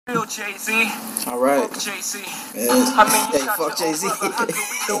Jay-Z. All right. Fuck Jay-Z. Hey, fuck Jay-Z.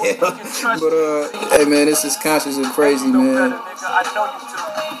 But hey man, this is Conscious and Crazy, man.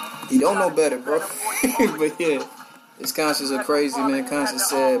 You don't know better, bro. But yeah, it's Conscious and Crazy, man. Conscious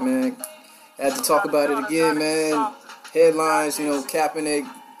said, man. Had to talk about it again, man. Headlines, Kaepernick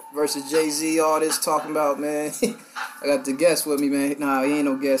versus Jay-Z, all this talking about, man. I got the guest with me, man. Nah, he ain't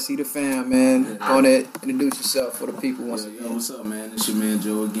no guest. He the fam, man. Go on ahead, introduce yourself for the people once again. Yo, what's up, man? It's your man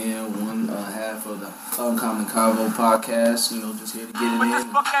Joe again. One half of the Uncommon Convo podcast. Just here to get it in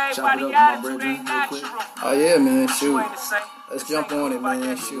and chop it up with my brethren real quick. Oh, yeah, man. Shoot. Let's jump on it,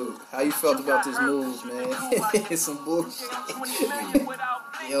 man. Shoot. How you felt about this news, man? It's some bullshit.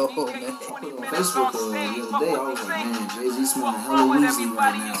 Yo, man. On Facebook the other day, I was like, man, Jay-Z smelling hella woozy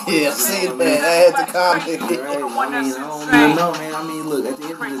right now. Yeah, I seen that. I had to comment. Right. I don't even know, man. Look, at the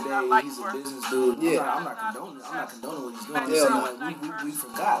end of the day, he's a business dude. Yeah. I'm not condoning what he's doing. I'm saying, like, we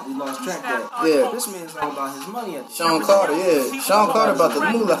forgot. We lost track that. Yeah. This man's all about his money. Sean Carter, yeah. Sean Carter about the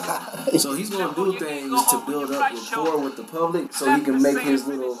moolah. So he's going to do things to build up rapport with the public so he can make his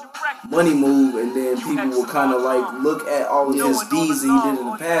little money move, and then people will kind of like look at all of his deeds that he did in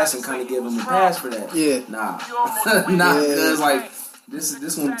the past and kind of give him a pass for that. Yeah. Nah, because like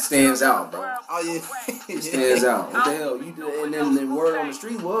this one stands out, bro. Oh yeah, it stands out. What the hell you did? And then the word on the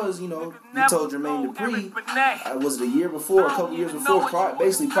street was, you told Jermaine Dupri. Was it a year before, a couple years before? Prior,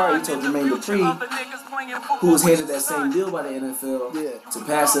 you told Jermaine Dupri, who was handed that same deal by the NFL, to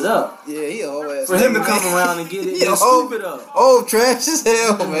pass it up. Yeah, he a whole ass. For him to come around and get it and scoop it up. Oh, trash as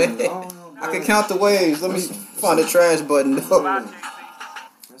hell, man. I can count the waves. Let me find the trash button.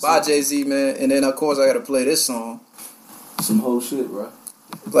 Bye, Jay-Z, man. And then, of course, I got to play this song. Some whole shit, bro.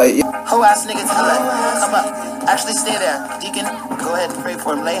 Like, whole ass niggas, come up. Actually, stay there. Deacon, go ahead and pray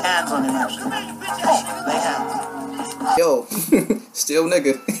for him. Lay hands on him, actually. Lay hands. Yo, still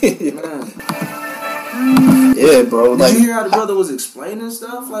nigga. Man. Yeah, bro. Did you hear how the brother was explaining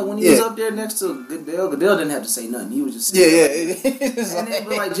stuff? Like when he was up there next to Goodell didn't have to say nothing. He was just sitting and then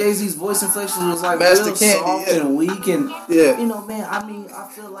like Jay-Z's voice inflection was like Master real Candy, soft and weak, and man. I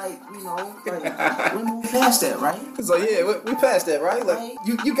feel like like we moved past that, right? So we passed that, right? Like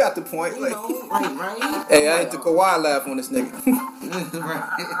you got the point. Like, right. Hey, I ain't the Kawhi laugh on this nigga.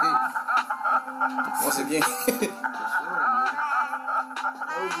 Once again.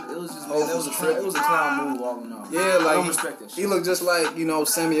 It was a clown move all in all. Yeah, like I don't respect that shit. He looked just like,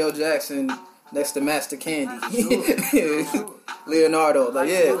 Samuel Jackson next to Master Candy. Leonardo. Like,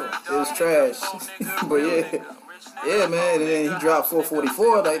 it was trash. But yeah, man, and then he dropped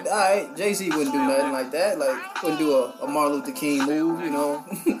 444. Like, all right, Jay-Z wouldn't do nothing like that. Like, wouldn't do a Martin Luther King move,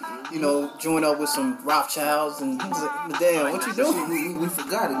 join up with some Rothschilds and damn, what you doing? We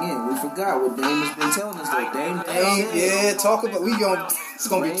forgot again. We forgot what Dame has been telling us. That Dame, talk about it's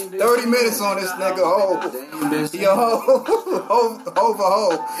gonna be 30 minutes on this nigga. Ho.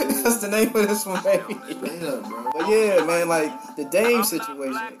 That's the name of this one, baby. But yeah, man, like the Dame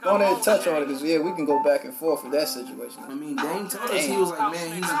situation. Go ahead and touch on it, because we can go back and forth with that situation. I mean, Dame told us, he was like,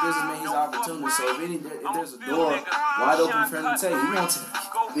 man, he's a businessman, he's an opportunist. So if there's a door wide open for him to take, he won't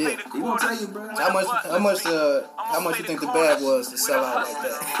take. He won't tell you, bro. How much you think the bag was to sell out like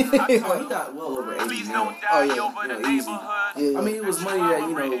that? He got well over 80 million. Oh yeah, easy. Yeah. I mean, it was money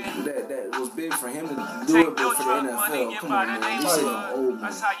that that was big for him to do it, but for the NFL, come on, man. He's old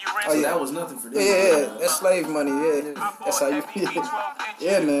money. So that was nothing for them. Yeah, that's slave money. Yeah, that's how you.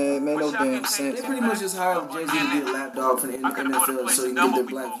 Yeah, man, no damn sense. They pretty much just hired Jay-Z to be a lapdog for the NFL so he can get their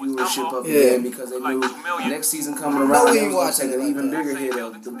black viewership up again, because they knew next season coming around, they was going to take an even bigger hit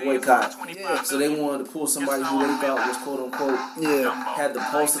of the boycott. Yeah. So they wanted to pull somebody who they thought was quote unquote had the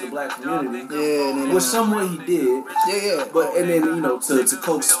pulse of the black community. Yeah, which some way he did. Yeah. But and then to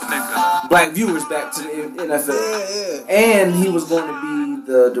coax black viewers back to the NFL. Yeah. And he was going to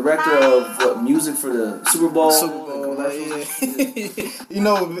be the director of music for the Super Bowl.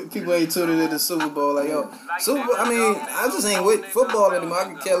 People ain't tuning in the Super Bowl. Like, Super Bowl, I mean, I just ain't with football anymore. I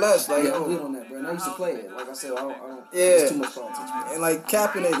can care less. Like, I'm good on that, bro. And I used to play it. Like I said, I don't it's too much politics, bro. And like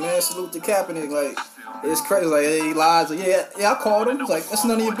Kaepernick, man, salute to Kaepernick. Like, it's crazy. Like, he lies. Like, I called him. It's like, that's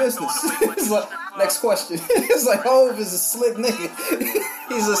none of your business. It's like, next question. It's like, Hov is a slick nigga.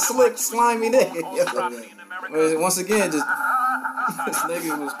 He's a slick, slimy nigga. But once again, just this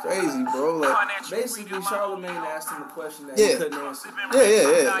nigga was crazy, bro. Like, basically, Charlemagne asked him a question that he couldn't answer.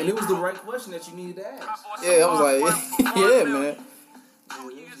 Yeah. And it was the right question that you needed to ask. Yeah, I was like, yeah, man.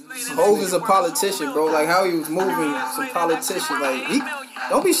 Hov is a politician, bro. Like, how he was moving some politician. Like,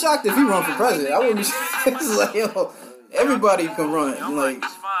 don't be shocked if he run for president. I wouldn't be shocked. It's like, everybody can run. Like,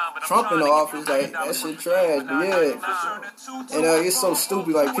 Trump in the office, like, that shit trash. But yeah, and it's so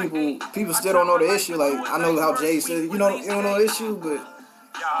stupid. Like, people still don't know the issue. Like, I know how Jay said, you don't know the issue, but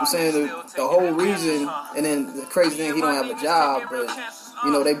I'm saying the whole reason, and then the crazy thing, he don't have a job, but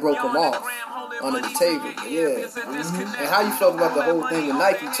they broke him off under the table. But yeah, and how you felt about the whole thing with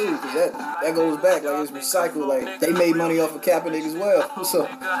Nike too? Because that goes back, like, it's recycled. Like, they made money off of Kaepernick as well. So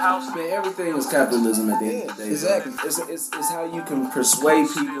man, everything is capitalism at the end of the day. Exactly. It's how you can persuade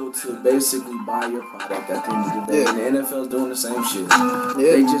people to basically buy your product at the end of the day. And the NFL's doing the same shit.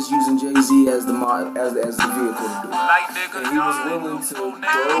 They just using Jay-Z as the vehicle to do it. And he was willing to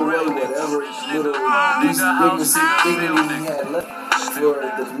throw away whatever little dignity he had left for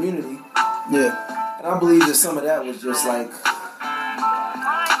the community. Yeah. And I believe that some of that was just like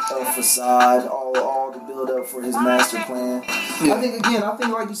a facade, all the build up for his master plan. Yeah. I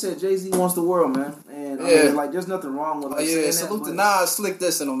think like you said, Jay-Z wants the world, man. And I mean, like, there's nothing wrong with saying salute that, to Nas, slick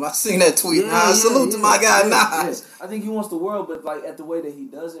this in him. I seen that tweet. Salute to my guy Nas. I think he wants the world, but like at the way that he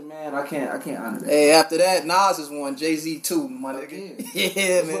does it, man, I can't honor that. Hey, after that, Nas is one, Jay-Z too, my nigga.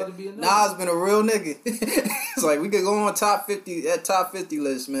 Yeah, man. Nas been a real nigga. It's like we could go on top 50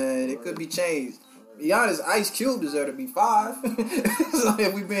 list, man. It could be changed. Be honest, Ice Cube deserve to be 5. So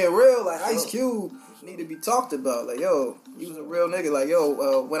if we being real, like, Ice Cube need to be talked about. Like, yo, he was a real nigga. Like,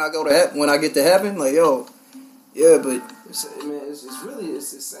 yo, when I get to heaven, like, yo, yeah, but it's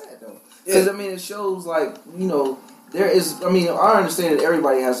sad though. Because I mean, it shows, like, there is. I mean, I understand that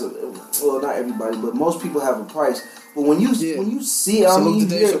everybody has not everybody, but most people have a price. But when you see it, when you see it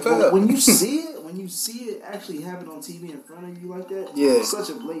actually happen on TV in front of you like that, in such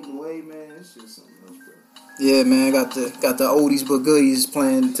a blatant way, man, it's just something else, bro. Yeah, man, got the oldies but goodies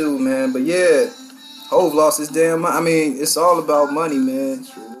playing too, man. But yeah, Hov lost his damn mind. I mean, it's all about money, man.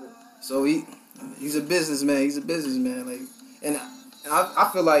 So he's a businessman. He's a businessman. Like, and I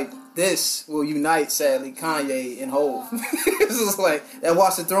feel like this will unite, sadly, Kanye and Hov. This is like that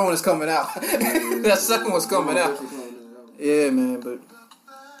Watch the Throne is coming out. That second one's coming out. Yeah, man, but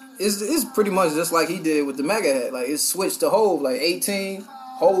it's pretty much just like he did with the Mega Hat. Like, it's switched to Hov, like 18,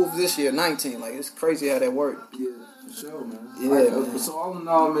 Hov this year 19. Like, it's crazy how that worked. Yeah, for sure, man. Yeah, man. So all in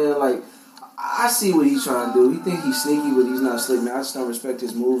all, man, like, I see what he's trying to do. He think he's sneaky, but he's not slick, man. I just don't respect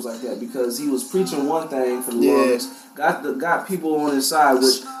his moves like that because he was preaching one thing for the longest. Got people on his side,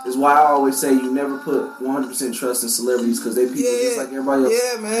 which is why I always say you never put 100% trust in celebrities because they people just like everybody else.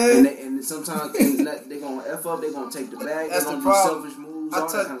 Yeah, man. And sometimes they gonna F up, they gonna take the bag, that's they the gonna problem. do selfish moves, all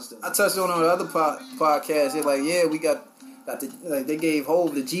that kind of stuff. I touched on the other podcast. They're like, yeah, we got the, they gave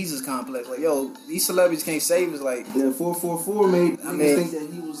Hov the Jesus complex. Like, yo, these celebrities can't save us. Like, 444 made niggas think that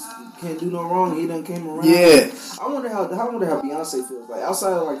he can't do no wrong. He done came around. Yeah. I wonder how Beyonce feels. Like,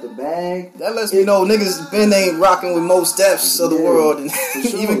 outside of like the bag, that lets me know niggas been ain't rocking with most steps of the world, and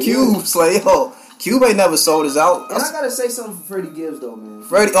sure, even Cube's like, yo, Cube ain't never sold us out. And I gotta say something for Freddie Gibbs though, man.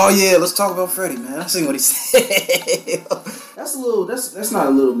 Freddie, oh yeah, let's talk about Freddie, man. I seen what he said. That's not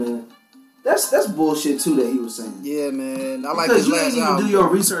a little, man. That's bullshit too that he was saying. Yeah, man. I like because his you last didn't even album. do your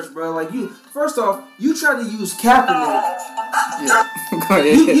research, bro. Like, first off, you tried to use Kaepernick. Yeah.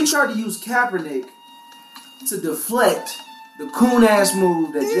 You tried to use Kaepernick to deflect the coon ass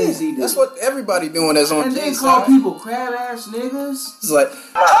move that Jay-Z did. That's what everybody doing that's on and Jay-Z. And they call people crab ass niggas. It's like,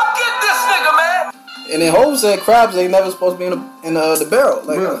 come get this nigga, man. And then Hov said crabs ain't never supposed to be in the barrel.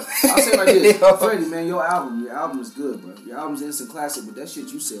 Like, bro, I'll say like this, Freddie, man, your album is good, bro. Your album's an instant classic, but that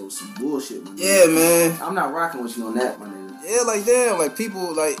shit you said was some bullshit, man. Yeah, man. I'm not rocking with you on that, my nigga. Yeah, like, damn, like,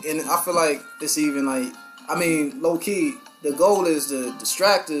 people, like, and I feel like it's even, like, I mean, low-key, the goal is to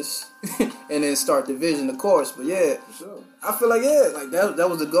distract us and then start division, of course, but yeah. For sure. I feel like, yeah, like, that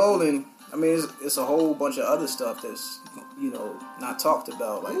was the goal, and, I mean, it's a whole bunch of other stuff that's, not talked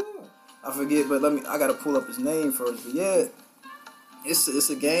about, like, I forget, but I gotta pull up his name first, but yeah, it's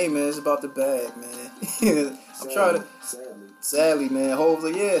a game, man, it's about the bag, man. Sadly, man, Hov's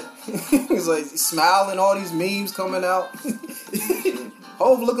like, yeah. He's like smiling, all these memes coming out.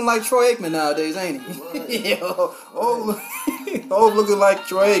 Hov looking like Troy Aikman nowadays, ain't he? Hov looking like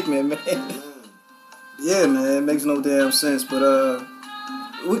Troy Aikman, man. Yeah, man, it makes no damn sense, but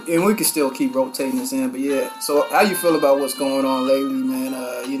we can still keep rotating this in, but yeah. So how you feel about what's going on lately, man?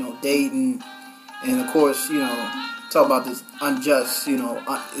 Dating, and of course, talk about this unjust,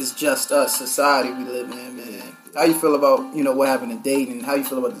 it's just us society we live in, man. How you feel about, you know, what happened in Dayton? And how you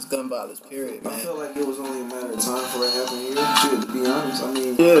feel about this gun violence period, man? I feel like it was only a matter of time for it to happen here. Shit, to be honest, I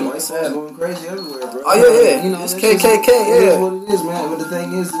mean, Yeah, white folks going crazy everywhere, bro. Oh yeah. You know, It's that's KKK. It is Yeah. what it is, man. But the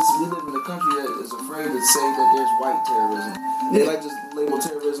thing is, we live in a country that is afraid to say that there's white terrorism. They like to label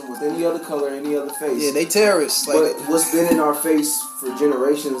terrorism with any other color, any other face. Yeah, they terrorists. Like, but what's been in our face for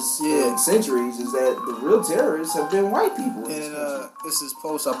generations Yeah. and centuries is that the real terrorists have been white people. and this is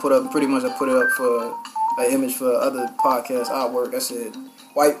post I put up. Pretty much, I put it up for an image for other podcast artwork. I said,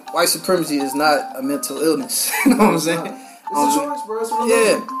 white supremacy is not a mental illness. You know what I'm saying? It's a choice, bro. It's a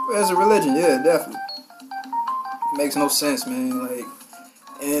religion. Yeah, as a religion. Yeah, definitely. It makes no sense, man. Like,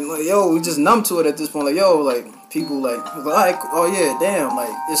 and like, yo, we just numb to it at this point. Like, yo, like people like, oh yeah, damn, like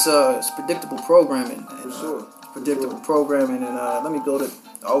it's predictable programming. And, For sure. Predictable programming, and let me go to.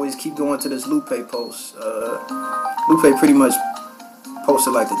 I always keep going to this Lupe post. Lupe pretty much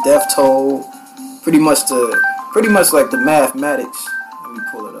posted like the death toll, pretty much like the mathematics. Let me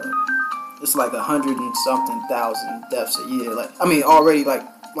pull it up. It's like 100 and something thousand deaths a year. Like, I mean, already like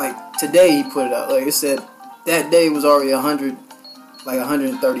today he put it out. Like it said that day was already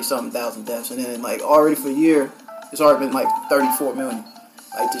 130 something thousand deaths, and then like already for a year, it's already been like 34 million.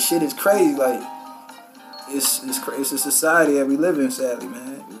 Like the shit is crazy. Like it's a society that we live in, sadly,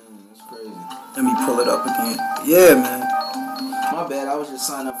 man. That's crazy. Let me pull it up again. Yeah, man. My bad. I was just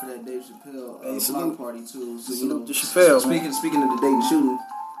signing up for that Dave Chappelle block party too. So you know, to Chappelle, speaking of the Dayton shooting,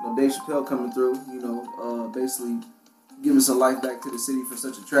 you know, Dave Chappelle coming through. You know, basically giving some life back to the city for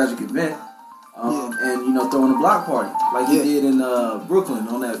such a tragic event. And you know, throwing a block party like he did in Brooklyn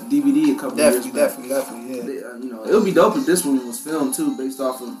on that DVD a couple years back. Definitely, yeah. You know, it would be dope if this one was filmed too, based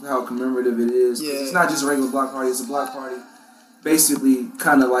off of how commemorative it is. Yeah. It's not just a regular block party; it's a block party, basically,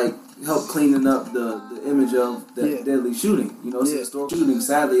 kind of like help cleaning up the image of that deadly shooting. You know, it's a historical shooting.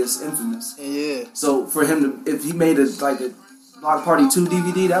 Sadly, it's infamous. Yeah. So for him to, if he made a block party 2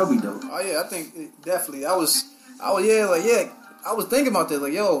 DVD, that would be dope. Oh yeah, I think definitely. I was thinking about that.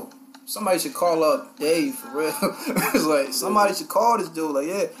 Like, yo, somebody should call up Dave for real. It's like somebody should call this dude. Like,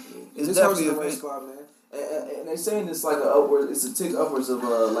 yeah, it's This definitely a race squad, man. And they're saying it's like it's a tick upwards of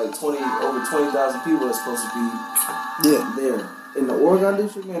like over 20,000 people are supposed to be there in the Oregon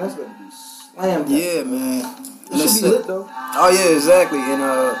district. Man, that's gonna be slammed. Yeah, man. It should be lit though. Oh yeah, exactly.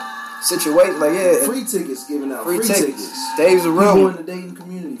 And situation like free tickets given out. Free tickets. Dave's a real one. one. In the Dayton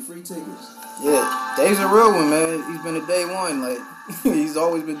community, free tickets. Yeah, Dave's a real one, man. He's been a day one. Like he's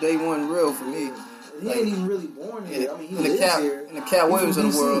always been day one real for me. He ain't even really born here. I mean, he lives here. In the Cat Williams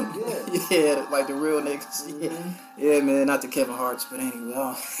of the world. Yeah. Like the real niggas. Mm-hmm. Yeah, man. Not the Kevin Harts, but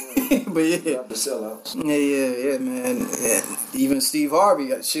anyway. But yeah. Not the sellouts. Yeah, man. Yeah. Even Steve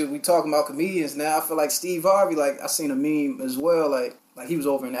Harvey. Shit, we talking about comedians now. I feel like Steve Harvey. Like I seen a meme as well. Like he was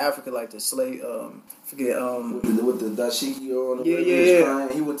over in Africa, like the slave. With the dashiki on the yeah.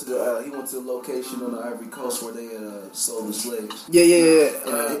 He went to the location on the Ivory Coast where they had sold the slaves.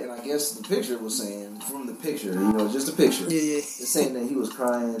 Yeah. And I guess the picture was saying, from the picture, you know, just a picture. Yeah. It's saying that he was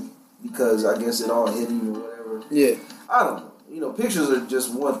crying because I guess it all hit him or whatever. Yeah. I don't know. You know, pictures are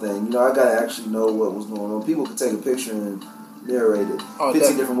just one thing. You know, I gotta actually know what was going on. People could take a picture and narrate it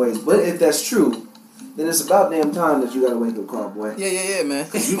 50 different ways. But if that's true, then it's about damn time that you gotta wake up, car boy. Yeah, man.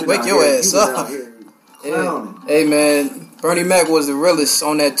 Wake your ass up. Hey, man. Bernie Mac was the realest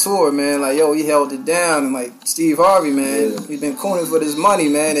on that tour, man. Like, yo, he held it down. And, like, Steve Harvey, man, he's been cooning for this money,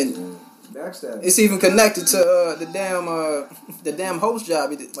 man. And it's even connected to the damn host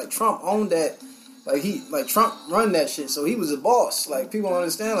job. Like, Trump owned that. Like, Trump run that shit. So he was a boss. Like, people don't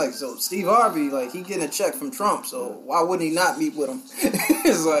understand. Like, so Steve Harvey, like, he getting a check from Trump. So why wouldn't he not meet with him?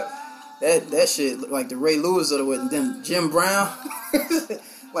 It's like, that shit, like the Ray Lewis of the with them Jim Brown.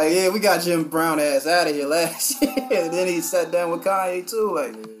 Like, yeah, we got Jim Brown ass out of here last year. And then he sat down with Kanye too.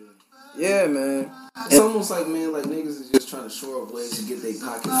 Like, yeah, man. It's almost like, man, like niggas is just trying to shore up ways to get their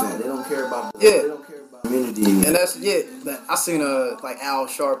pocket fat. They don't care about they don't care about community. And that's I seen like Al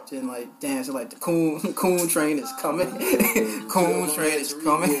Sharpton like dancing like the Coon Train is coming. Coon Train is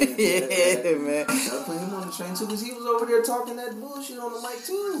coming. Yeah, man. Gotta put him on the train too, because he was over there talking that bullshit on the mic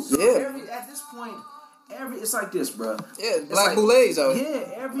too. Yeah. At this point, it's like this, bro. Yeah, Black Boulets out here.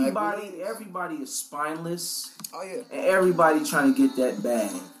 Yeah, everybody is spineless. Oh yeah. And everybody trying to get that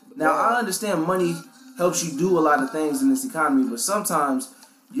bag. Now I understand money helps you do a lot of things in this economy, but sometimes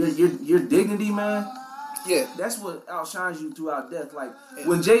your dignity, man. Yeah, that's what outshines you throughout death. Like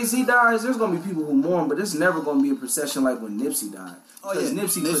when Jay-Z dies, there's gonna be people who mourn, but there's never gonna be a procession like when Nipsey died. Because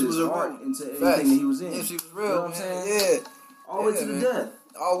Nipsey put his heart into everything that he was in. Nipsey was real. You know what I'm saying? Yeah. All the way to the death.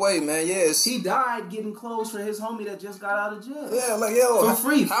 Oh wait, man, yes. He died getting clothes for his homie that just got out of jail. Yeah, like yo, for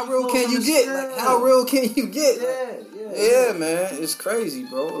free. How real can you get? Like how real can you get? Yeah, man. It's crazy,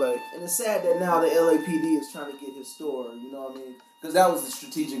 bro. Like, and it's sad that now the LAPD is trying to get his store. You know what I mean? Because that was the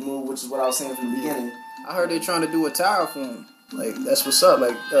strategic move, which is what I was saying from the beginning. I heard they're trying to do a tower for him. Like that's what's up.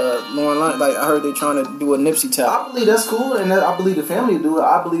 Like Lauren, like I heard they're trying to do a Nipsey tower. I believe that's cool, and I believe the family will do it.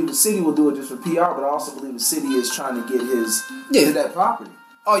 I believe the city will do it just for PR, but I also believe the city is trying to get to that property.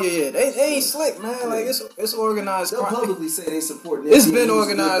 Oh yeah. They ain't slick, man. Like it's organized They'll crime. publicly say they support Nipsey. It's been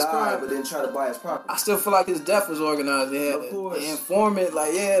organized crime, but then try to buy his property. I still feel like his death was organized. They had an informant.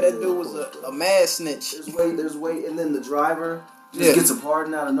 Like that dude was a mad snitch. There's weight, and then the driver just gets a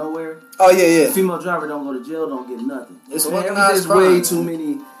pardon out of nowhere. Oh yeah. The female driver don't go to jail, don't get nothing. It's organized crime.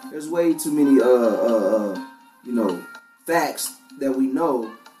 There's way too many facts that we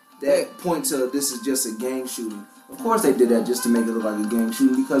know that point to this is just a gang shooting. Of course they did that just to make it look like a gang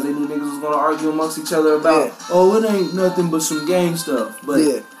shooting because they knew niggas was gonna argue amongst each other about it ain't nothing but some gang stuff. But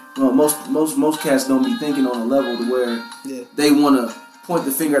most cats don't be thinking on a level to where they wanna point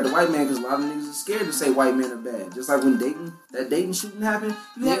the finger at the white man because a lot of niggas are scared to say white men are bad. Just like when that Dayton shooting happened,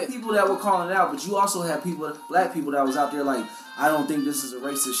 you had people that were calling it out, but you also had black people that was out there like, I don't think this is a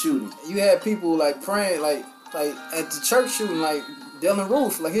racist shooting. You had people like praying like at the church shooting, like Dylan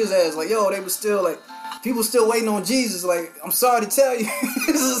Roof, like his ass, like yo, they was still like people still waiting on Jesus. Like I'm sorry to tell you,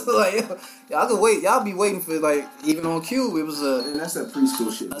 this is like y'all can wait. Y'all be waiting for like even on Cube. It was and that's that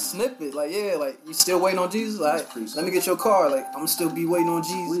preschool shit. A snippet, like like you still waiting on Jesus. Like let me get your car. Like I'm still be waiting on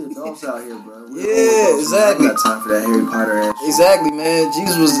Jesus. We adults out here, bro. Exactly. I got time for that Harry Potter ass. Exactly, man.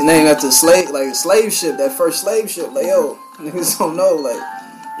 Jesus was named after a slave ship, that first slave ship. Like yo, niggas don't know. Like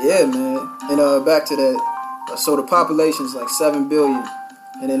yeah, man. And back to that. So the population is like 7 billion,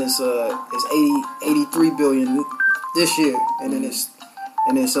 and then it's 83 billion this year, and then it's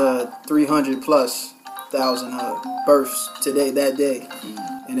 300 plus thousand births that day,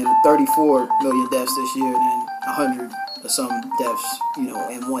 and then 34 million deaths this year, and then 100 or some deaths, in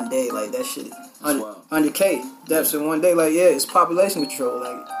one day. Like that shit, 100K deaths in one day. Like it's population control.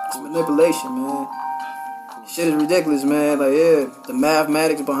 Like it's manipulation, man. Shit is ridiculous, man. Like, the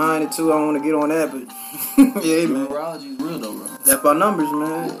mathematics behind it, too. I don't want to get on that, but, man. Numerology is real, though, bro. That's by numbers,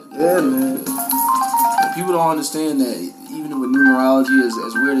 man. Yeah, man. People don't understand that even with numerology,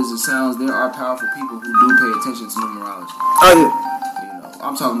 as weird as it sounds, there are powerful people who do pay attention to numerology. Oh, yeah.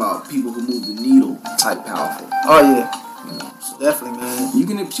 I'm talking about people who move the needle type powerful. Oh, yeah. So definitely, man.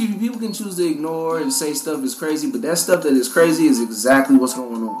 People can choose to ignore and say stuff is crazy, but that stuff that is crazy is exactly what's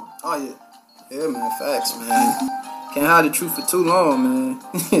going on. Oh, yeah. Yeah, man, facts, man. Can't hide the truth for too long, man.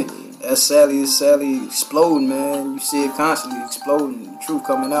 That's sadly exploding, man. You see it constantly exploding, the truth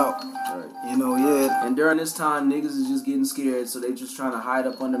coming out. Right. And during this time, niggas is just getting scared, so they just trying to hide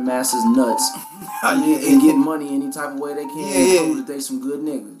up under masses' nuts and get money any type of way they can. Prove that they some good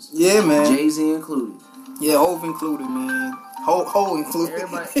niggas. Yeah, man. Jay-Z included. Yeah, Hov included, man. Ho included.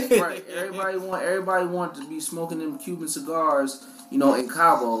 Everybody want to be smoking them Cuban cigars, in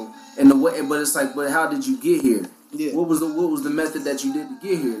Cabo, but how did you get here? Yeah. What was the method that you did to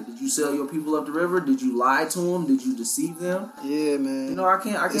get here? Did you sell your people up the river? Did you lie to them? Did you deceive them? Yeah, man. I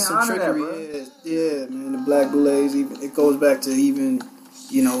can't honor that, bro. Yeah, man. The Black Boulets, even it goes back to even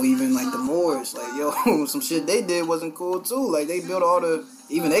like the Moors, like some shit they did wasn't cool too. Like they built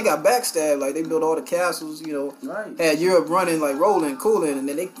they got backstabbed. Like they built all the castles, right. Had Europe running, like rolling, cooling, and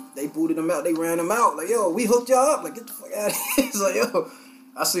then they booted them out. They ran them out. Like we hooked y'all up. Like get the fuck out of here. It's like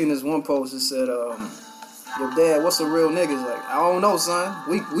I seen this one post that said, "Your dad, what's a real nigga?" It's like I don't know, son.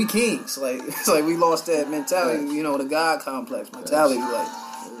 We kings. Like it's like we lost that mentality. Right. The God complex mentality. Like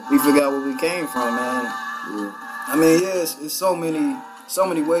we forgot where we came from, man. Yeah. I mean, it's so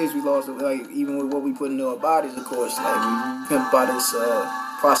many ways we lost it, like even with what we put into our bodies, of course. Like we pimp by this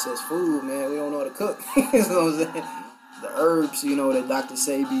processed food, man. We don't know how to cook. You know what I'm saying? The herbs, that Dr.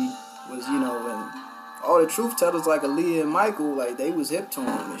 Sebi was, and all the truth tellers like Aaliyah and Michael, like they was hip to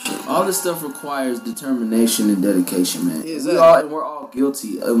him and shit. All this stuff requires determination and dedication, man. Yeah, exactly. We're all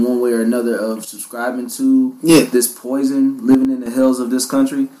guilty in one way or another of subscribing to this poison, living in the hills of this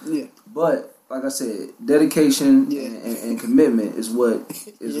country. Yeah. But like I said, dedication and commitment is what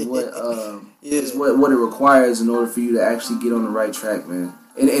it requires in order for you to actually get on the right track, man.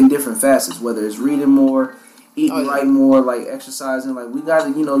 In different facets, whether it's reading more, eating right more, like exercising, like we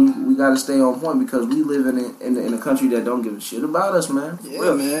gotta stay on point because we live in a country that don't give a shit about us, man.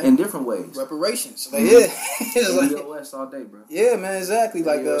 Yeah, man. In different ways. Reparations, like it's like West all day, bro. Yeah, man, exactly.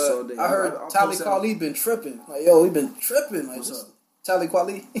 Like I heard Talib Kweli been tripping. Like we been tripping. Like what's up? Talib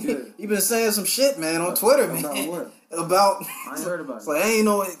Kweli. Yeah. He been saying some shit, man, on Twitter, man. About what? About I ain't heard about it's it. like I ain't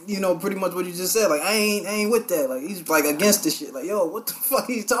know, pretty much what you just said. Like I ain't with that. Like he's like against this shit. Like yo, what the fuck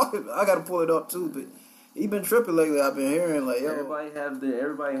he's talking about? I gotta pull it up too, but he been tripping lately. I've been hearing like yo.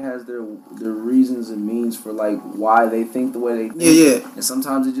 Everybody has their reasons and means for like why they think the way they think. Yeah. And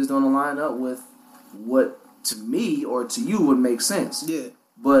sometimes it just don't line up with what to me or to you would make sense. Yeah.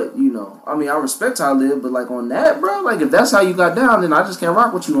 But, you know, I mean, I respect how I live, but, like, on that, bro, like, if that's how you got down, then I just can't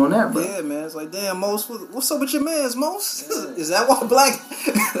rock with you on that, bro. Yeah, man. It's like, damn, Mos, what's up with your mans, Mos? Yeah. Is that why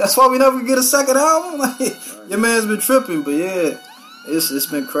that's why we never get a second album? Like, your man's been tripping, but yeah, it's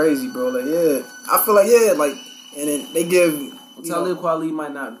been crazy, bro. Like, yeah, I feel like, yeah, like, and then they give... Talib Kweli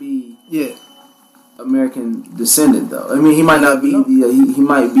might not be... Yeah. American descendant, though. I mean, he might not be he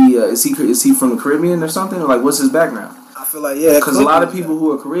might be, is he from the Caribbean or something? Or, like, what's his background? I feel like, yeah. Because a lot of people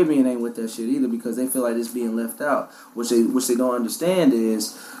who are Caribbean ain't with that shit either because they feel like it's being left out. Which they don't understand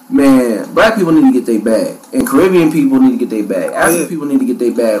is, man, black people need to get their bag. And Caribbean people need to get their bag. African people need to get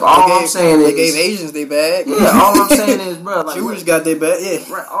their bag. I'm saying is... They gave Asians their bag. Yeah, all I'm saying is, bro... Like, Jewish got their bag,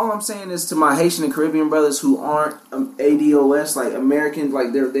 yeah. Right, all I'm saying is to my Haitian and Caribbean brothers who aren't ADOS, like Americans,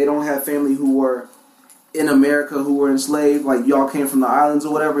 like they don't have family who were in America who were enslaved, like y'all came from the islands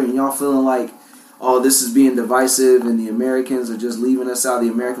or whatever, and y'all feeling like, oh, this is being divisive and the Americans are just leaving us out, the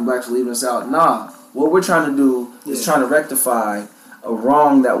American blacks are leaving us out. Nah, what we're trying to do is trying to rectify a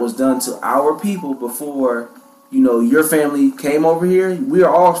wrong that was done to our people before, you know, your family came over here. We are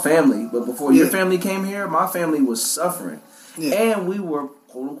all family, but before your family came here, my family was suffering. Yeah. And we were,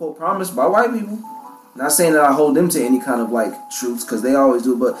 quote-unquote, promised by white people. Not saying that I hold them to any kind of, like, truths, because they always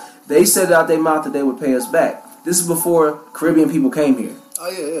do, but they said out their mouth that they would pay us back. This is before Caribbean people came here. Oh,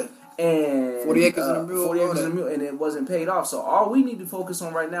 yeah. And 40 acres and a mule. 40 acres and a mule, and it wasn't paid off. So all we need to focus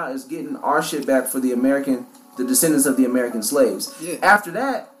on right now is getting our shit back for the descendants of the American slaves. Yeah. After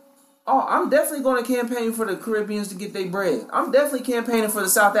that, I'm definitely going to campaign for the Caribbeans to get their bread. I'm definitely campaigning for the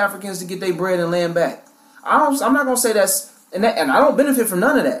South Africans to get their bread and land back. I'm not going to say and I don't benefit from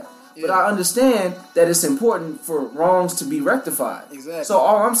none of that. Yeah. But I understand that it's important for wrongs to be rectified. Exactly. So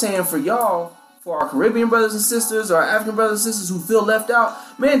all I'm saying for y'all, for our Caribbean brothers and sisters, our African brothers and sisters who feel left out,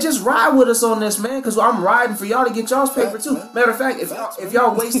 man, just ride with us on this, man, because I'm riding for y'all to get y'all's paper too. Matter of fact, if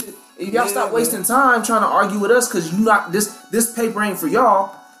y'all wasted, if y'all stop wasting time trying to argue with us, because this paper ain't for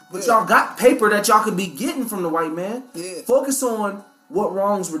y'all, but y'all got paper that y'all could be getting from the white man. Yeah. Focus on what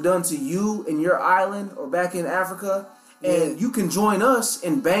wrongs were done to you in your island or back in Africa. And you can join us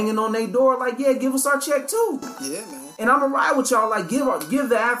in banging on their door like, yeah, give us our check too. Yeah, man. And I'm going to ride with y'all like, give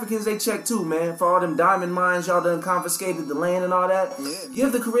the Africans they check too, man. For all them diamond mines, y'all done confiscated the land and all that. Yeah,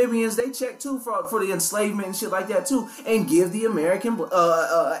 give the Caribbeans they check too for the enslavement and shit like that too. And give the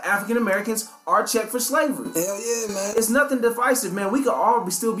African Americans our check for slavery. Hell yeah, man. It's nothing divisive, man. We could all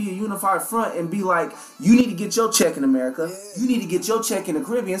still be a unified front and be like, you need to get your check in America. Yeah. You need to get your check in the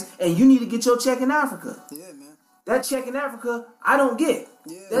Caribbeans. And you need to get your check in Africa. Yeah, man. That check in Africa, I don't get.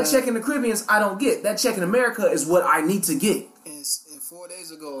 Yeah, that check in the Caribbeans, I don't get. That check in America is what I need to get. And 4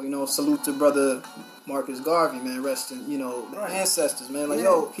 days ago, salute to brother Marcus Garvey, man, resting, ancestors, man.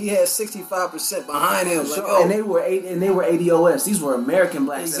 Like, he had 65% behind him. Like, and they were ADOS. These were American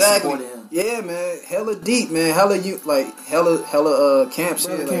blacks that supported him. Yeah, man. Hella deep, man. Hella camps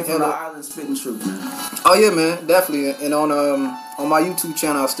here. Came from the island spitting truth, man. Oh yeah, man, definitely. And on my YouTube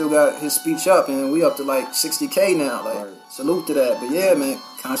channel, I still got his speech up, and we up to like 60K now. Like, salute to that. But yeah, man,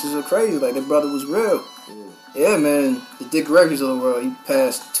 conscious are crazy. Like, the brother was real. Yeah, man. The Dick Gregory's of the world. He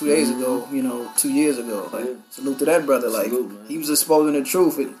passed 2 days ago. 2 years ago. Like, salute to that brother. Like, he was exposing the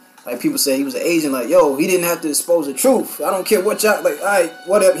truth. Like, people say he was an agent. Like, yo, he didn't have to expose the truth. I don't care what y'all, like, all right,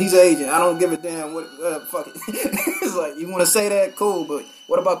 whatever, he's an agent. I don't give a damn, whatever, fuck it. It's like, you want to say that? Cool, but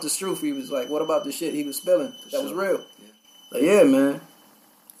what about the truth? He was like, what about the shit he was spilling? That was real. Like, yeah, man.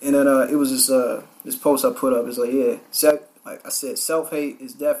 And then it was this post I put up. It's like, yeah, like I said, self-hate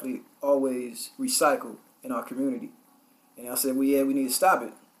is definitely always recycled in our community. And I said, we need to stop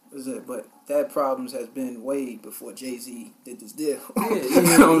it. But that problems has been way before Jay-Z did this deal. You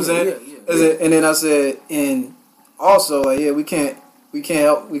know what I'm saying? Yeah. And then I said, and also, like, we can't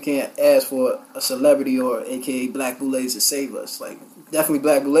ask for a celebrity or AKA Black Boulets to save us. Like, definitely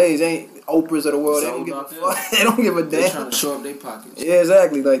Black Boulets ain't Oprahs of the world. They don't give a fuck. They don't give a damn. They're trying to shore up their pockets. Yeah,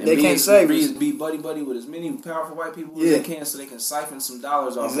 exactly. Like, they can't save us. Be buddy with as many powerful white people as they can, so they can siphon some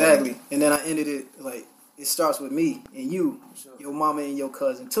dollars off. Exactly. And then I ended it like, it starts with me and you, your mama and your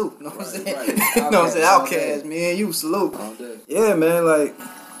cousin too. You know what I'm saying? Right. You know what I'm saying? Outcast, me and you, salute. Yeah, man, like,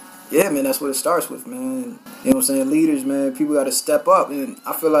 yeah, man, that's what it starts with, man. You know what I'm saying? Leaders, man, people got to step up, and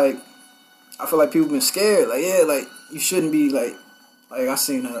I feel like people been scared. Like, yeah, like, you shouldn't be, like, like I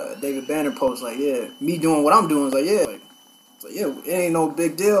seen David Banner post like, yeah, me doing what I'm doing is like, yeah, like, yeah, it ain't no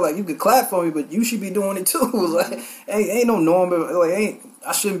big deal. Like, you can clap for me, but you should be doing it too. Like, ain't no norm, but like,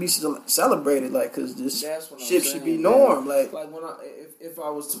 I shouldn't be celebrated, like, cause this shit should be norm. Like when if I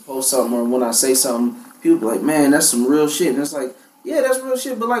was to post something or when I say something, people be like, man, that's some real shit. And it's like, yeah, that's real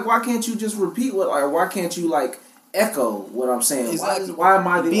shit. But like, why can't you just repeat why can't you like echo what I'm saying? Exactly. Why am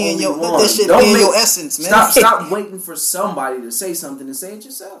I the only one? Let that shit be in your essence, man. Stop waiting for somebody to say something and say it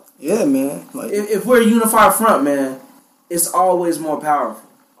yourself. Yeah, man. Like, if we're a unified front, man, it's always more powerful.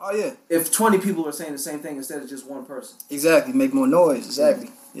 Oh yeah. If 20 people are saying the same thing instead of just one person. Exactly, make more noise.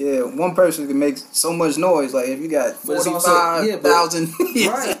 Exactly. Yeah, one person can make so much noise. Like if you got 45,000.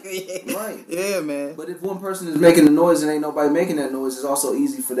 Right. Yeah, man. But if one person is making the noise and ain't nobody making that noise, it's also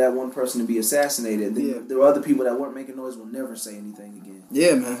easy for that one person to be assassinated. There are other people that weren't making noise will never say anything again.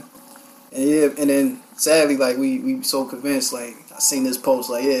 Yeah, man. And then sadly, like we so convinced. Like I seen this post.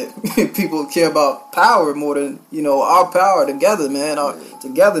 Like people care about power more than our power together, man. Our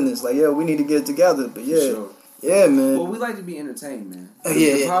togetherness. Like we need to get together. But Sure. Yeah, man. Well, we like to be entertained, man.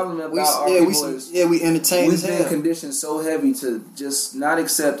 The problem about our people is we entertain. We've been conditioned so heavy to just not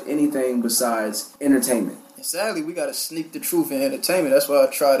accept anything besides entertainment. And sadly, we gotta sneak the truth in entertainment. That's why I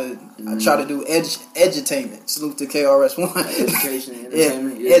try to do edutainment. Salute to KRS-One. Education,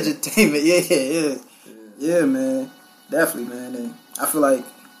 entertainment. Edutainment. Yeah, man. Definitely, man. And I feel like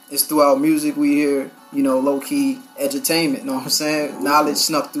it's throughout music we hear, low-key edutainment, know what I'm saying? Knowledge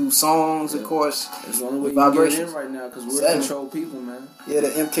snuck through songs, of course. It's the only way you get in right now, because we're control people, man. Yeah, the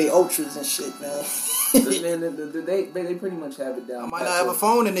MK Ultras and shit, man. They pretty much have it down. I might not have a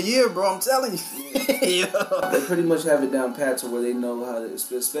phone in a year, bro, I'm telling you. Yeah. They pretty much have it down pat to where they know how to,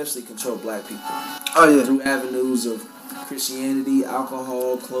 especially control black people. Oh, yeah. Through avenues of Christianity,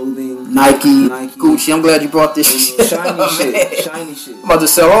 alcohol, clothing, Nike, Gucci. I'm glad you brought this shit. Shiny shit. I'm about to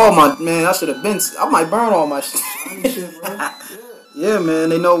sell all my, man. I might burn all my shit. Shiny shit, bro. Yeah, man.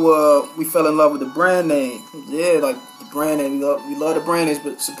 They know we fell in love with the brand name. Yeah, like the brand name. We love the brand names,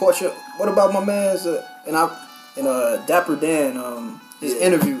 but support your. What about my man's Dapper Dan? His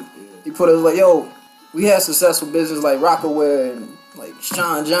interview. He put us like, yo, we had successful business like Rockaware and like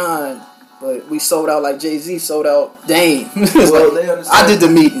Sean John. But we sold out like Jay-Z sold out Dame. Well, they understand. I did the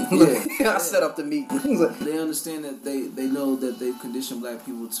meeting. Yeah. I set up the meeting. They understand that they know that they've conditioned black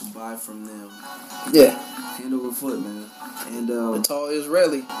people to buy from them. Yeah. Hand over foot, man. And the tall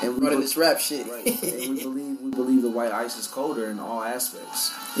Israeli and running this rap shit. Right. And we believe the white ice is colder in all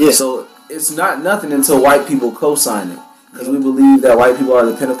aspects. Yeah. So it's not nothing until white people co-sign it. Because we believe that white people are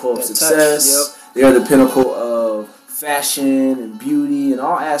the pinnacle of success. They are the pinnacle of fashion and beauty and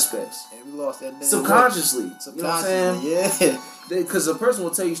all aspects. Lost that subconsciously. You know what I'm saying? Yeah. Because a person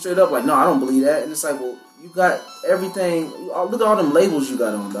will tell you straight up, like, no, I don't believe that. And it's like, well, you got everything. Look at all them labels you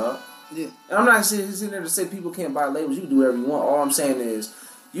got on, dog. Yeah. And I'm not sitting there to say people can't buy labels. You can do whatever you want. All I'm saying is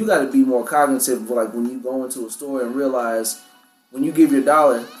you got to be more cognitive, like when you go into a store and realize when you give your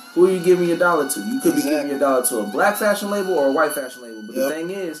dollar, who are you giving your dollar to? You could be giving your dollar to a black fashion label or a white fashion label. But the thing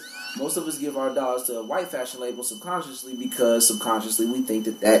is, most of us give our dollars to a white fashion label subconsciously because subconsciously we think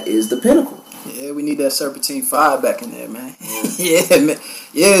that is the pinnacle. Yeah, we need that Serpentine 5 back in there, man. Yeah, man.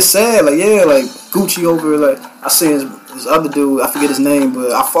 Yeah, it's sad. Like Gucci over, like, I seen this other dude, I forget his name,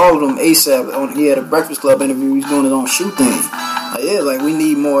 but I followed him ASAP. He had a Breakfast Club interview. He's doing his own shoe thing. Like, we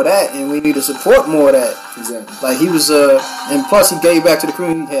need more of that, and we need to support more of that. Exactly. Like, he was, and plus he gave back to the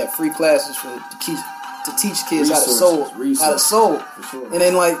community. He had free classes to teach kids how to sew. For sure. And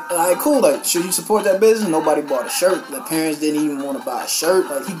then like cool, like should you support that business? Nobody bought a shirt. The parents didn't even want to buy a shirt.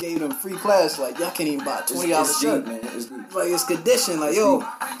 Like he gave them free class. Like y'all can't even buy a $20 shirt. Man. It's deep. Like it's conditioned. Like yo,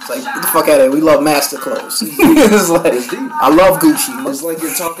 it's like get the fuck out of here. We love master clothes. It's like I love Gucci. It's like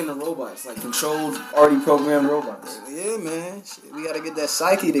you're talking to robots, like controlled, already programmed robots. Yeah, man. Shit, we gotta get that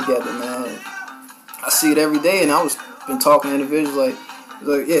psyche together, man. I see it every day, and been talking to individuals like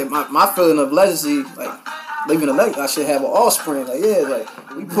yeah, my feeling of legacy, like leaving a legacy, I should have an offspring. Like yeah, like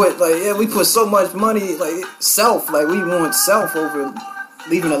we put so much money, like self, like we want self over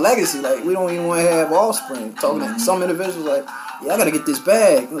leaving a legacy. Like we don't even want to have offspring. Talking to some individuals, like yeah, I gotta get this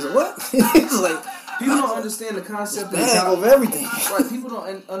bag. I was like, what? It's like people don't understand the concept of everything. Right? People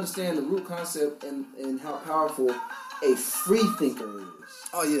don't understand the root concept and how powerful a free thinker is.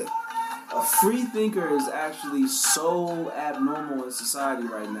 Oh yeah. A free thinker is actually so abnormal in society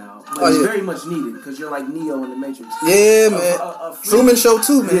right now. But it's very much needed because you're like Neo in the Matrix. Yeah, man. Truman Show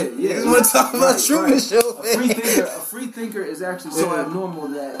too, man. Yeah. You want to talk about Truman Show? A free thinker is actually so abnormal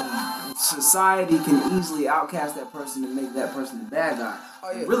that society can easily outcast that person and make that person the bad guy.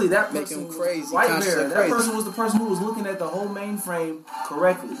 Oh, yeah. Really, that Make person him was crazy, White conscious Bear. and That crazy. person was the person who was looking at the whole mainframe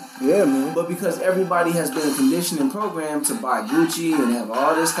correctly. Yeah, man. But because everybody has been conditioned and programmed to buy Gucci and have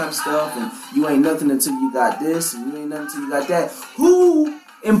all this kind of stuff, and you ain't nothing until you got this, and you ain't nothing until you got that. Who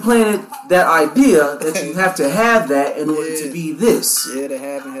implanted that idea that you have to have that in order to be this? Yeah, the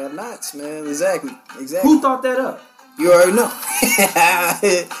have and have nots, man. Exactly. Who thought that up? You already know.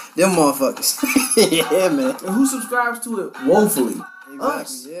 Them motherfuckers. Yeah, man. And who subscribes to it woefully? Exactly.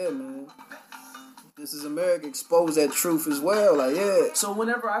 Us. Yeah, man. This is America. Expose that truth as well. Like, yeah. So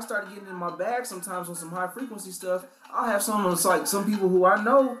whenever I start getting in my bag, sometimes on some high frequency stuff, I'll have some people who I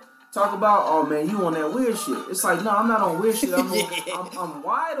know talk about, oh man, you on that weird shit. It's like, no, I'm not on weird shit. I'm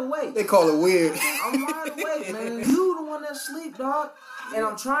wide awake. They call it weird. I'm wide awake, man. You the one that sleep, dog. And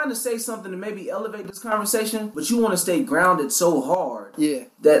I'm trying to say something to maybe elevate this conversation, but you want to stay grounded so hard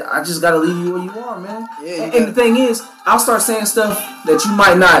that I just got to leave you where you are, man. Yeah, and the thing is, I'll start saying stuff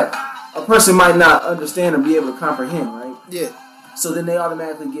that a person might not understand or be able to comprehend, right? Yeah. So then they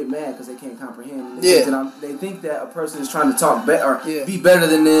automatically get mad because they can't comprehend. Yeah. They think that a person is trying to talk better or be better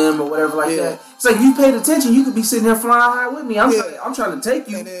than them or whatever like that. It's like, you paid attention, you could be sitting here flying high with me. I'm trying to take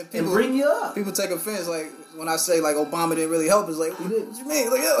you and bring you up. People take offense, like, when I say, like, Obama didn't really help, it's like, what you mean?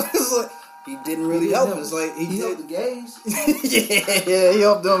 Like, yo, it's like, he didn't really help. It's like, he helped the gays. Yeah, he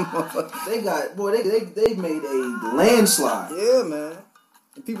helped them. They made a landslide. Yeah, man.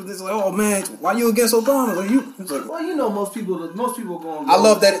 And people just like, oh man, why you against Obama? Like it's like, well, you know, most people going. I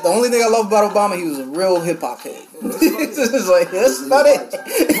love that. The only thing I love about Obama, he was a real hip hop head. It's like that's about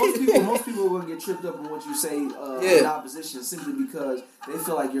it. Most people are gonna get tripped up on what you say in opposition simply because they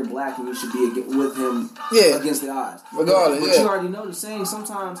feel like you're black and you should be with him against the odds. Regardless, but you already know the saying.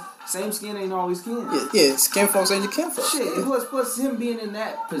 Sometimes same skin ain't always kin. Yeah, skin folks ain't your kin folks. Shit, plus him being in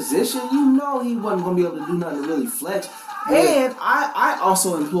that position, you know, he wasn't gonna be able to do nothing to really flex. And I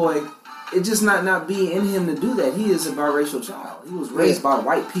also employ it just not being in him to do that. He is a biracial child. He was raised by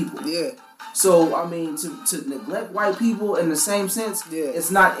white people. Yeah. So I mean, to neglect white people in the same sense,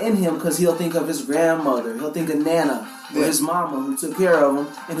 it's not in him because he'll think of his grandmother, he'll think of Nana or his mama who took care of him,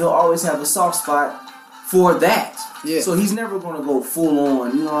 and he'll always have a soft spot for that. Yeah. So he's never gonna go full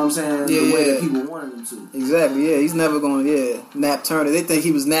on, you know what I'm saying? The way that people wanted him to. Exactly. Yeah, he's never gonna. Nap Turner. They think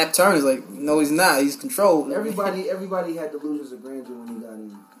he was Nap Turner. It's like, no, he's not. He's controlled. Everybody had delusions of grandeur when he got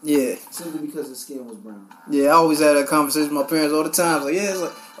in. Yeah. Simply because his skin was brown. Yeah, I always had that conversation with my parents all the time. Like, it's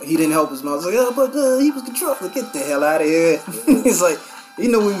like he didn't help his mom. I was like, but he was controlled. Like, get the hell out of here. It's like he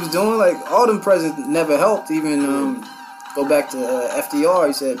knew what he was doing. Like all them presidents never helped. Even go back to FDR.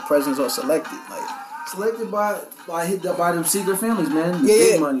 He said presidents are selected. Like. Selected by them secret families, man. The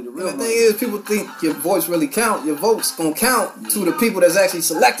big money, the real money. The thing is, people think your voice really count. Your vote's gonna count to the people that's actually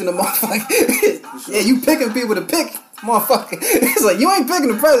selecting the motherfucker. Sure. Yeah, you picking people to pick, motherfucker. It's like you ain't picking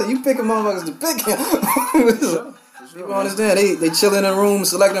the president. You picking motherfuckers to pick him. Sure. People understand. They chill in a room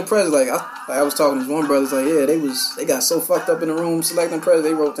selecting the president. Like I was talking to this one brother. It's like they got so fucked up in the room selecting the president.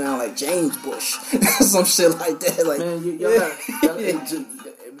 They wrote down like James Bush, some shit like that. Like man, y'all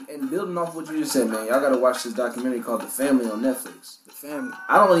and building off what you just said, man, y'all gotta watch this documentary called The Family on Netflix. The Family.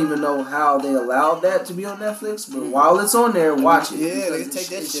 I don't even know how they allowed that to be on Netflix, but while it's on there, watch it. Yeah, they take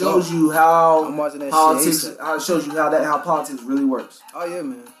that shit. It off. shows you how I'm watching that politics. shit. How it shows you how politics really works. Oh yeah,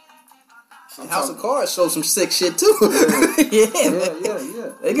 man. House of Cards shows some sick shit too. Yeah.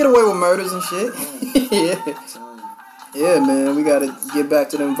 They get away with murders and shit. Yeah. Yeah, man, we gotta get back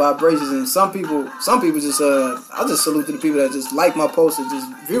to them vibrations. And some people just, I just salute to the people that just like my post and just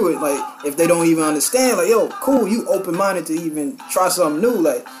view it. Like, if they don't even understand, like, yo, cool, you open-minded to even try something new.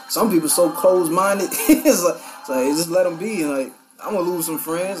 Like, some people so closed-minded, it's like, just let them be. And, like, I'm gonna lose some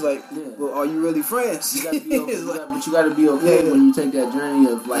friends. Like, well, are you really friends? You gotta be okay, but you gotta be okay when you take that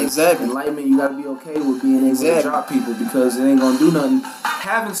journey of, like, enlightenment. You gotta be okay with being able to drop people because it ain't gonna do nothing.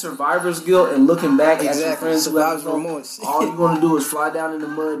 Having survivor's guilt and looking back at your friends, survivor's remorse. All you're gonna do is fly down in the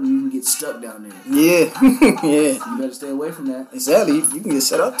mud and you can get stuck down there. Yeah, yeah. You better stay away from that. Exactly. You can get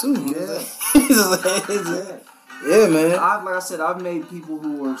set up too. Yeah, man. Like I said, I've made people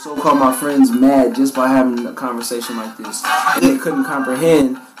who were so-called my friends mad just by having a conversation like this. They couldn't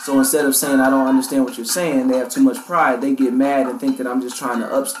comprehend, so instead of saying, I don't understand what you're saying, they have too much pride, they get mad and think that I'm just trying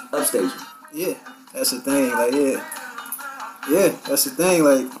to upstage you. Yeah, that's the thing. Like, yeah, that's the thing.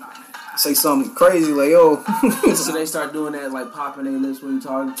 Like, say something crazy, like, yo. So they start doing that, like, popping their lips when you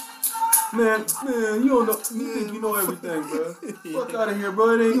talking. Man, you don't know. You think you know everything, bro. Fuck out of here,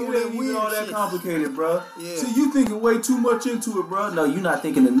 bro. It ain't even all that complicated, bro. Yeah. See, you thinking way too much into it, bro. No, you're not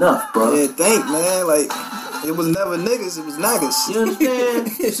thinking enough, bro. Yeah, think, man. Like, It was never niggas, it was niggas. You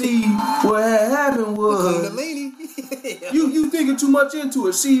understand? See, what had happened was you thinking too much into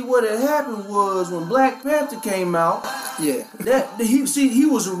it. See, what had happened was when Black Panther came out. Yeah. He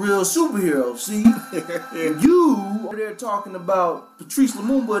was a real superhero. See, you over there talking about Patrice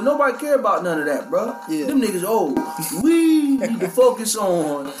Lumumba, nobody care about none of that, bro. Yeah. Them niggas old. We need to focus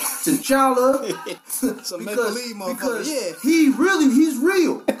on T'Challa. Some make believe motherfucker. Yeah. He's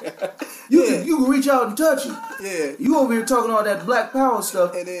real. You can reach out and touch him. Yeah. You over here talking all that Black Power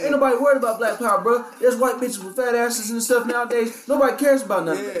stuff. Ain't nobody worried about Black Power, bro. There's white bitches with fat asses and stuff nowadays. Nobody cares about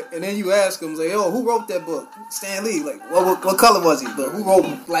none of that. And then you ask them, like, yo, who wrote that book? Stan Lee. Like, what color was he? But who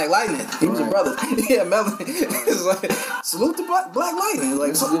wrote Black Lightning? He was a brother. Yeah, Melon. It's like, salute to Black Lightning.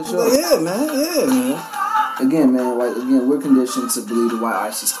 Like, yeah, man. Again, man, we're conditioned to believe the white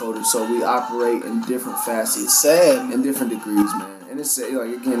ice is colder, so we operate in different facets. It's sad. In different degrees, man. And it's like,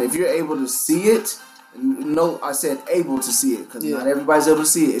 again, if you're able to see it, no, I said able to see it, because not everybody's able to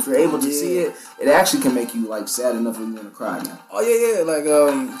see it. If you're able to see it, it actually can make you, like, sad enough when you want to cry, man. Oh, yeah. Like,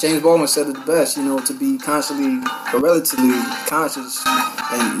 James Baldwin said it the best, to be constantly or relatively conscious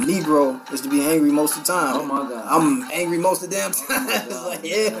and Negro is to be angry most of the time. Oh, my God. I'm angry most of the damn time. It's like,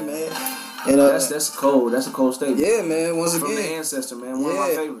 yeah, man. And that's cold. That's a cold statement. Yeah, man. Once again, from the ancestor, man. One of my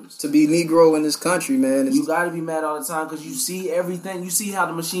favorites. To be Negro in this country, man. You gotta be mad all the time because you see everything. You see how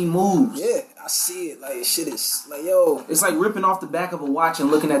the machine moves. Yeah, I see it. Like, shit is like, yo. It's like ripping off the back of a watch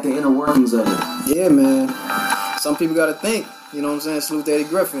and looking at the inner workings of it. Yeah, man. Some people gotta think. You know what I'm saying? Salute to Eddie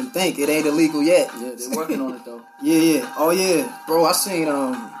Griffin. Think it ain't illegal yet. Yeah, they're working on it though. Yeah. Oh yeah, bro. I seen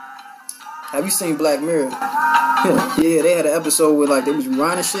Have you seen Black Mirror? Yeah, they had an episode where like they was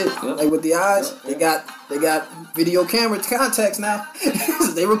rewinding shit, like with the eyes. They got video camera contacts now.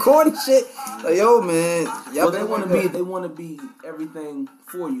 They recording shit. Like, yo, man. Well, they want to be everything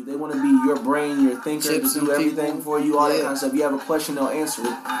for you. They want to be your brain, your thinker, Chips to do everything for you, all that kind of stuff. You have a question, they'll answer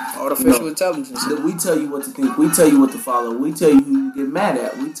it. Artificial intelligence. We tell you what to think. We tell you what to follow. We tell you who you get mad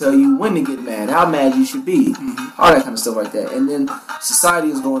at. We tell you when to get mad, how mad you should be, all that kind of stuff like that. And then society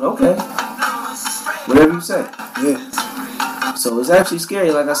is going, okay, whatever you say. Yeah. So it's actually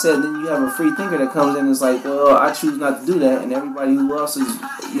scary. Like I said, then you have a free thinker that comes in and is like, well, I choose not to do that. And everybody who else is,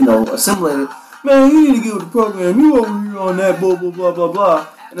 assimilated, man, you need to get with the program. You over here on that, blah, blah, blah, blah, blah.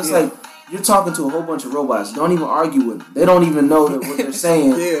 And it's like, you're talking to a whole bunch of robots. Don't even argue with them. They don't even know that what they're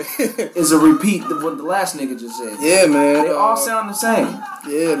saying is a repeat of what the last nigga just said. Yeah, man. They all sound the same.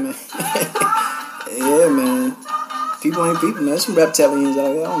 Yeah, man. Yeah, man. People ain't people, man. There's some reptilians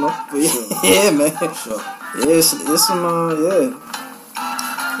out here. I don't know. But yeah, man. Sure. Yeah, it's some,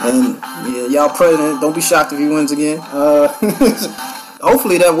 And, y'all president, don't be shocked if he wins again.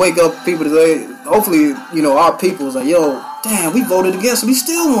 Hopefully that wake up people today. Hopefully, our people's like, yo, damn, we voted against him. He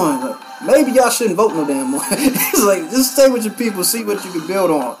still won. Like, maybe y'all shouldn't vote no damn more. It's like, just stay with your people, see what you can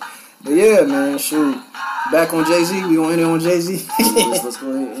build on. But yeah, man, shoot. Back on Jay-Z, we gonna end it on Jay-Z. Let's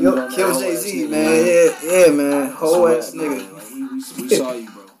go ahead. Kill Jay-Z, man. Yeah, man. Whole ass nigga. Like, we saw you,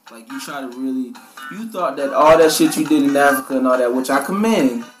 bro. Like, you try to really... You thought that all that shit you did in Africa and all that, which I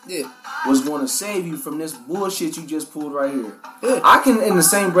commend, was going to save you from this bullshit you just pulled right here. Yeah. I can, in the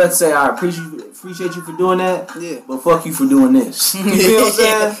same breath, say I appreciate you for doing that, but fuck you for doing this. You feel what I'm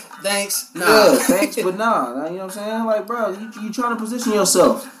saying? Thanks. Nah. Yeah, thanks, but nah. You know what I'm saying? Like, bro, you trying to position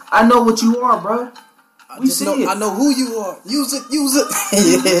yourself. I know what you are, bro. We see it. I know who you are. Use it.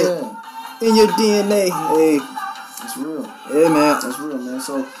 Yeah. In your DNA. Hey. That's real. Yeah, man. That's real, man.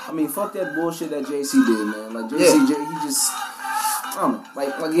 So, I mean, fuck that bullshit that JC did, man. Like, JC, he just... I don't know.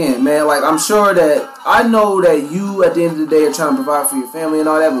 Like, again, man, like, I'm sure that... I know that you, at the end of the day, are trying to provide for your family and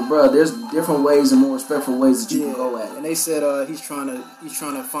all that, but, bro, there's different ways and more respectful ways that you can go at it. And they said he's trying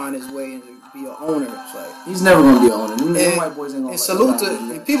to find his way and be an owner. It's like, he's never going to be an owner. Them white boys ain't going to... And salute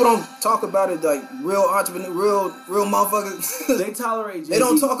to... People don't talk about it like real entrepreneur, real motherfuckers. They tolerate Jay-Z. They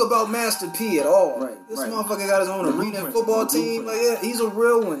don't talk about Master P at all. Right. This motherfucker got his own arena football team. Like, yeah, he's a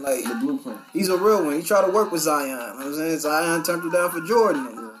real one. Like, the blueprint. He's a real one. He tried to work with Zion. You know what I'm saying? Zion turned him down for Jordan.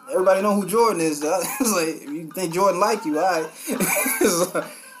 And everybody know who Jordan is. It's like, if you think Jordan like you, all right.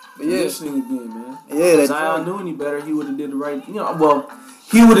 But yeah. Conditioning again, man. Yeah, if Zion knew any better, he would have did the right... well,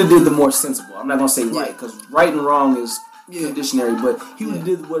 he would have did the more sensible. I'm not going to say right, because right and wrong is conditionary, but he would have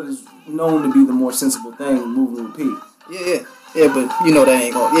did what is known to be the more sensible thing, moving with P. Yeah, but that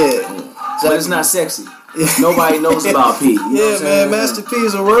ain't going... But it's not sexy. Nobody knows about P. Man, Master P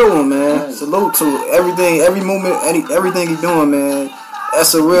is a real one, man. Right. Salute to everything, every movement, everything he's doing, man.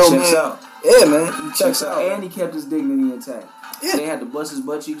 That's a real man. Out. Yeah, man. He checks out. And he kept his dignity intact. Yeah. They had to bust his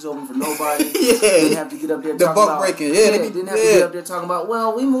butt cheeks open for nobody. Yeah. Didn't have to get up there The talking buck about... breaking. Yeah. Didn't have to get up there talking about,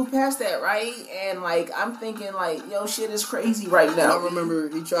 well, we moved past that, right? And, like, I'm thinking, like, yo, shit is crazy right now. I remember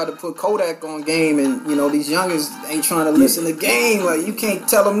he tried to put Kodak on Game, and, you know, these youngins ain't trying to listen to Game. Like, you can't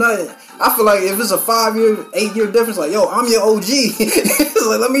tell them nothing. I feel like if it's a 5-year, 8-year difference, like, yo, I'm your OG. It's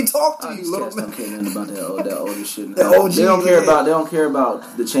like, let me talk to you, little man. Don't care nothing about that older shit. The OG, they don't care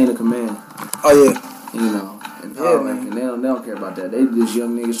about the chain of command. Oh, yeah. You know. And they don't care about that. They just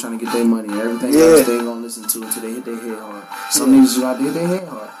young niggas trying to get their money and everything else they ain't gonna listen to until they hit their head hard. Some niggas just out to hit their head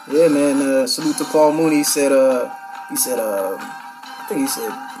hard. Yeah, man. Salute to Paul Mooney. He said, I think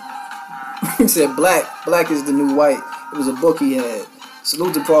he said black is the new white. It was a book he had.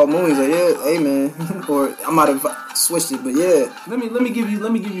 Salute to Paul Mooney. He's like, yeah, hey man, or I might have switched it, but yeah. Let me give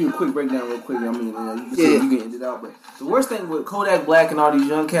you a quick breakdown real quick. I mean, you can end it out, but the worst thing with Kodak Black and all these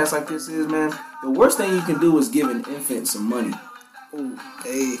young cats like this is, man, the worst thing you can do is give an infant some money. Ooh,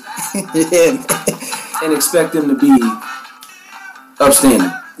 hey, yeah, and expect them to be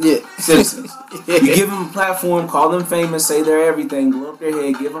upstanding. Yeah, citizens. You give them a platform, call them famous, say they're everything, go up their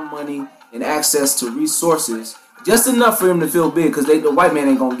head, give them money and access to resources. Just enough for him to feel big, because the white man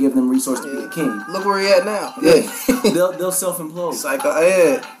ain't gonna give them resources to be a king. Look where he at now. Yeah, they'll self-implode. It's like,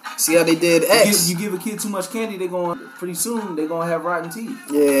 see how they did X. You give a kid too much candy, pretty soon they're gonna have rotten teeth.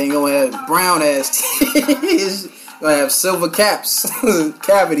 Yeah, ain't gonna have brown ass teeth. Gonna have silver caps,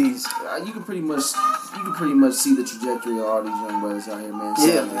 cavities. You can pretty much see the trajectory of all these young brothers out here, man.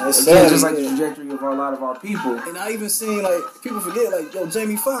 Yeah, man. Again, just like the trajectory of a lot of our people. And I even seen like people forget like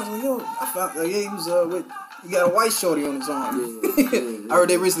Jamie Foxx. Like, I found he was with. He got a white shorty on his arm. Yeah. I heard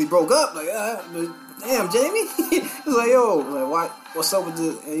they recently broke up. Like, but damn, Jamie. It's like, like, what's up with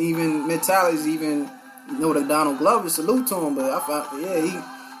the and even mentalities? Even the Donald Glover salute to him, but I found,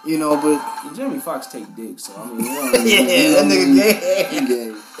 but Jamie Foxx take dick, so I mean, that nigga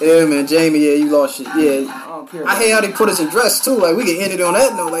gay. Yeah, man, Jamie, you lost shit. Yeah, I don't care. I hate how they put us in dress too. Like, we can end it on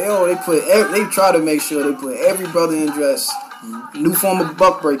that note. Like, they try to make sure they put every brother in dress. Mm-hmm. New form of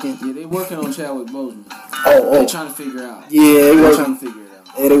buck breaking. Yeah, they working on Chadwick Boseman. Oh. They trying to figure out. Yeah, they trying to figure it out.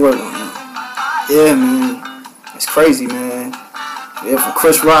 Yeah, they working on it. Yeah, man, it's crazy, man. Yeah, for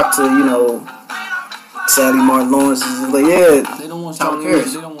Chris Rock to Sally Martin Lawrence is like, they don't want strong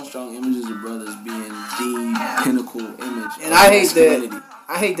images. They don't want strong images of brothers being the pinnacle image. And I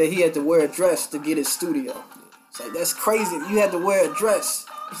hate that he had to wear a dress to get his studio. It's like, that's crazy. You had to wear a dress,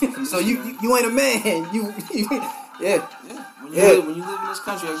 so you ain't a man. Yeah. When you live in this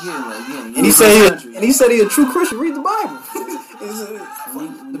country, and he said he a true Christian. Read the Bible.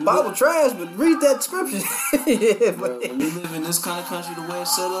 The Bible trash, but read that scripture. When you live in this kind of country, the way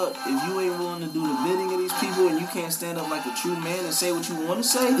it's set up, if you ain't willing to do the bidding of these people and you can't stand up like a true man and say what you want to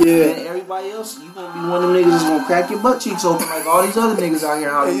say, then everybody else, you gonna be one of them niggas that's gonna crack your butt cheeks open like all these other niggas out here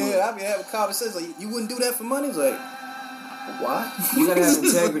in Hollywood. Yeah, I be having conversations like, you wouldn't do that for money? It's like, why? You gotta have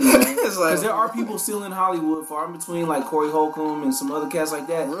integrity, man. Because there are people still in Hollywood, far in between, like Corey Holcomb and some other cats like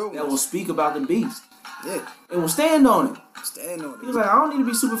that, that will speak about the beast. Yeah. And will stand on it. He was like, I don't need to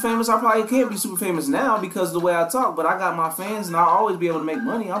be super famous. I probably can't be super famous now because of the way I talk, but I got my fans and I'll always be able to make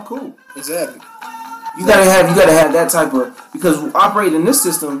money. I'm cool. Exactly. You gotta have that type of, because operating in this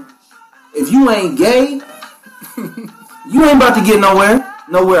system, if you ain't gay, you ain't about to get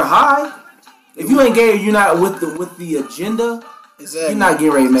nowhere high. If you ain't gay or you're not with the agenda, you're not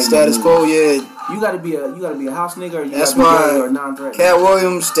getting ready to make status quo. Yeah, you gotta be a house nigga, or that's why or non-threatening. Cat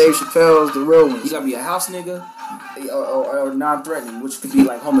Williams, Dave Chappelle's the real ones. You gotta be a house nigga or non-threatening, which could be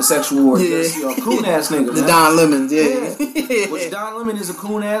like homosexual or just a coon ass nigga. The Don Lemon, which Don Lemon is a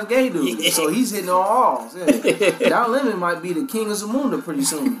coon ass gay dude, so he's hitting on all. Yeah. Don Lemon might be the king of Zamunda pretty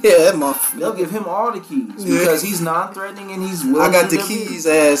soon. Yeah, that motherfucker. They'll give him all the keys because he's non-threatening and he's willing. I got the keys,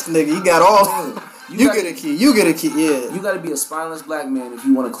 ass nigga. You got all. You get a key. Yeah. You got to be a spineless black man if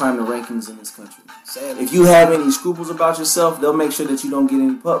you want to climb the rankings in this country. Sadly. If you have any scruples about yourself, they'll make sure that you don't get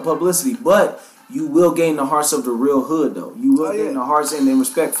any publicity. But you will gain the hearts of the real hood, though. You will gain the hearts and the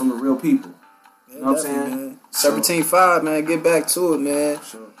respect from the real people. You know what I'm saying? 17.5, man. Get back to it, man.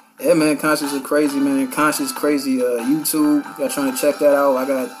 Sure. Yeah, man. Conscious is crazy, man. Conscious crazy. YouTube. You got trying to check that out. I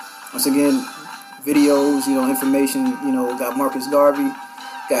got, once again, videos, information. Got Marcus Garvey.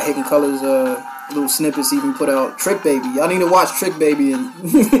 Got Hidden Colors, little snippets. Even put out Trick Baby. Y'all need to watch Trick Baby, and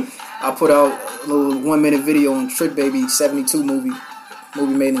I put out a little 1-minute video on Trick Baby 72 movie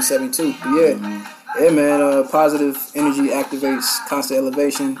made in 72. But yeah, man. Positive energy activates constant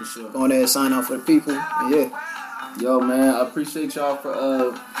elevation. For sure. Going there and sign out for the people. And yeah. Yo, man, I appreciate y'all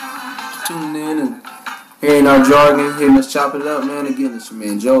for tuning in and hearing our jargon, hearing us chop it up, man. Again, it's your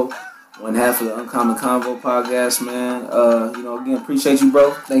man Joe. one half of the Uncommon Convo podcast, man. Again, appreciate you,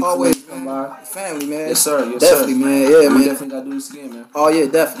 bro. Thank Always, you for coming by. Family, man. Yes, sir. Yes, definitely, sir. man. Yeah, man. We definitely gotta do this again, man. Oh yeah,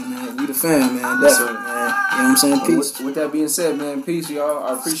 definitely, man. You the fan, man. Yes, Definitely, sir. man. You know what I'm saying? Peace. With that being said, man, peace, y'all.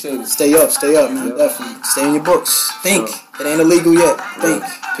 I appreciate it. Stay up, man. Yep. Definitely. Stay in your books. Think. Sure. It ain't illegal yet. Think.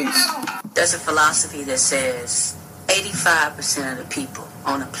 Peace. There's a philosophy that says 85% of the people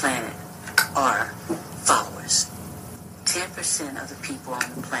on the planet are followers. 10% of the people on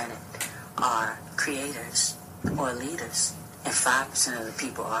the planet are creators or leaders, and 5% of the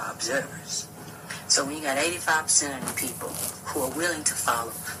people are observers. So when you got 85% of the people who are willing to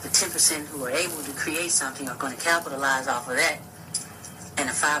follow, the 10% who are able to create something are going to capitalize off of that, and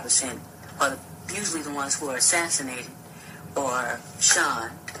the 5% are usually the ones who are assassinated or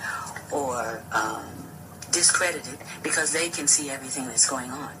shunned or discredited because they can see everything that's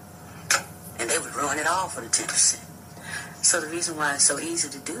going on. And they would ruin it all for the 10%. So the reason why it's so easy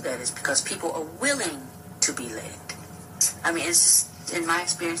to do that is because people are willing to be led. I mean, it's just, in my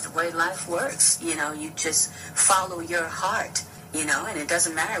experience, the way life works. You know, you just follow your heart, you know, and it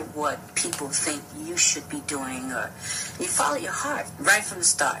doesn't matter what people think you should be doing, or you follow your heart right from the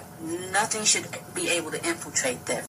start. Nothing should be able to infiltrate that.